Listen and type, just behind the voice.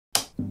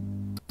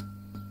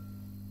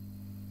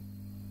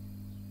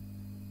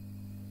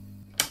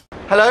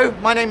Hello,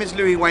 my name is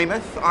Louis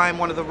Waymouth. I'm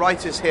one of the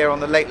writers here on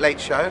The Late Late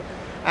Show,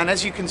 and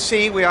as you can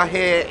see, we are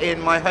here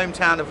in my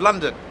hometown of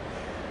London.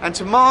 And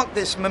to mark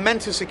this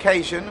momentous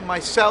occasion,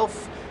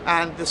 myself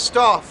and the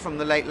staff from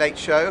The Late Late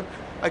Show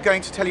are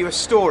going to tell you a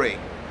story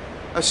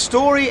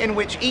in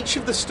which each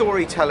of the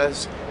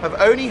storytellers have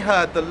only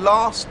heard the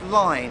last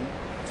line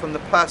from the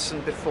person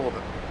before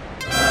them.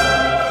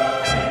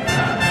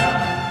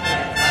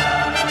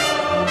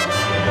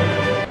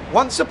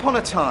 Once upon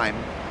a time,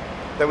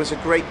 there was a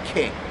great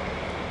king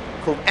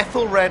called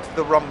Ethelred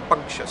the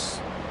Rambunctious.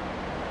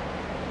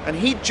 And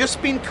he'd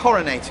just been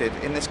coronated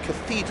in this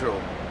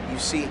cathedral you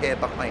see here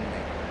behind me.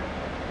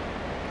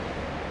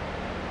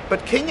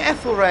 But King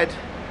Ethelred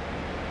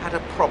had a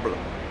problem.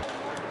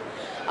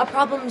 A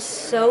problem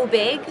so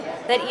big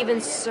that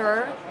even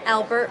Sir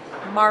Albert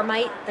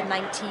Marmite the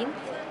 19th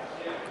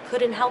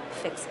couldn't help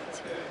fix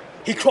it.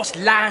 He crossed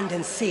land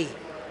and sea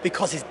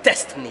because his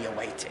destiny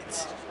awaited.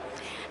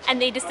 And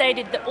they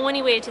decided the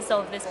only way to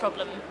solve this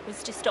problem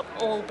was to stop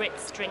all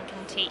Brits drinking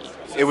tea.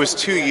 It was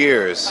 2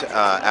 years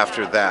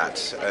after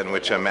that in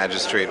which a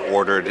magistrate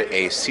ordered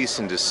a cease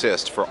and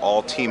desist for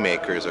all tea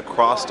makers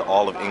across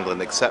all of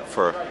England except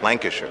for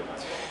Lancashire.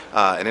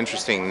 An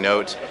interesting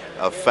note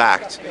of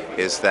fact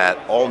is that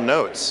all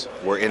notes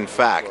were in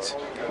fact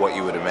what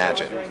you would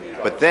imagine.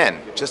 But then,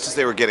 just as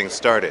they were getting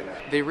started,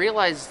 they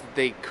realized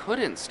they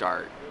couldn't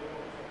start.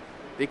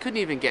 They couldn't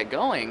even get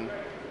going.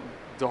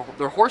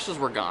 Their horses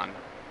were gone.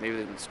 Maybe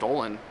they'd been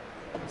stolen.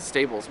 The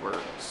stables were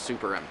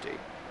super empty.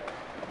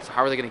 So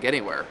how are they going to get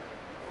anywhere?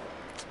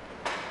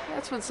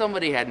 That's when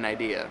somebody had an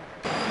idea.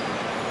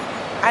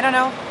 I don't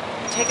know.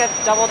 Take a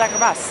double-decker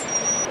bus.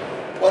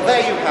 Well,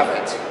 there you have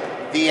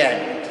it. The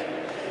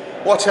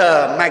end. What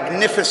a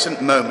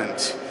magnificent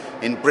moment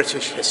in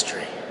British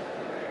history.